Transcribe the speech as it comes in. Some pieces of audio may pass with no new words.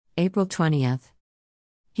April 20th.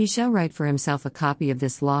 He shall write for himself a copy of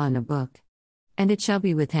this law in a book. And it shall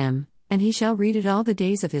be with him, and he shall read it all the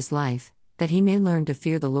days of his life, that he may learn to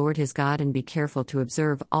fear the Lord his God and be careful to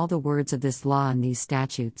observe all the words of this law and these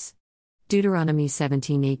statutes. Deuteronomy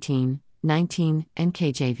 17:18, 19, and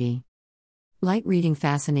KJV. Light reading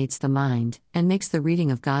fascinates the mind, and makes the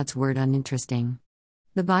reading of God's Word uninteresting.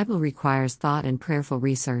 The Bible requires thought and prayerful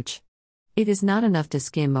research. It is not enough to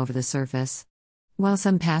skim over the surface. While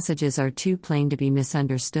some passages are too plain to be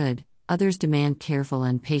misunderstood, others demand careful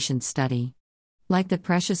and patient study. Like the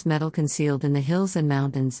precious metal concealed in the hills and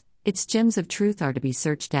mountains, its gems of truth are to be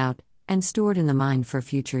searched out, and stored in the mind for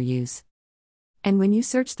future use. And when you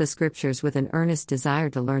search the Scriptures with an earnest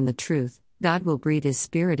desire to learn the truth, God will breathe His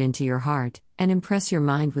Spirit into your heart, and impress your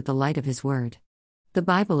mind with the light of His Word. The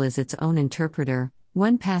Bible is its own interpreter,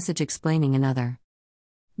 one passage explaining another.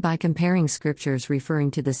 By comparing Scriptures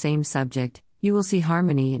referring to the same subject, you will see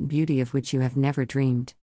harmony and beauty of which you have never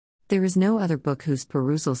dreamed. There is no other book whose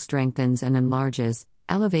perusal strengthens and enlarges,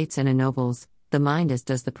 elevates and ennobles the mind as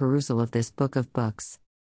does the perusal of this book of books.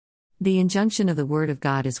 The injunction of the Word of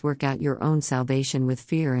God is work out your own salvation with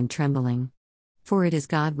fear and trembling. For it is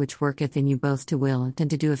God which worketh in you both to will and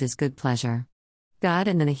to do of His good pleasure. God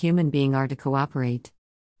and the human being are to cooperate.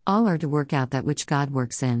 All are to work out that which God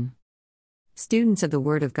works in. Students of the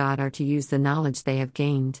Word of God are to use the knowledge they have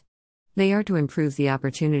gained. They are to improve the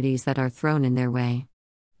opportunities that are thrown in their way.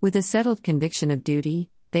 With a settled conviction of duty,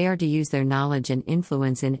 they are to use their knowledge and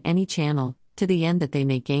influence in any channel, to the end that they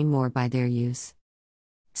may gain more by their use.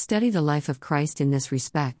 Study the life of Christ in this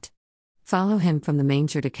respect. Follow Him from the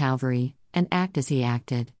manger to Calvary, and act as He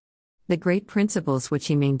acted. The great principles which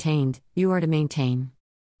He maintained, you are to maintain.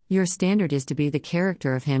 Your standard is to be the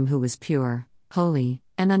character of Him who was pure, holy,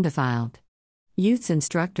 and undefiled. Youth's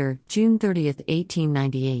Instructor, June 30,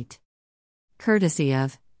 1898. Courtesy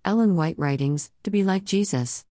of Ellen White Writings, To Be Like Jesus.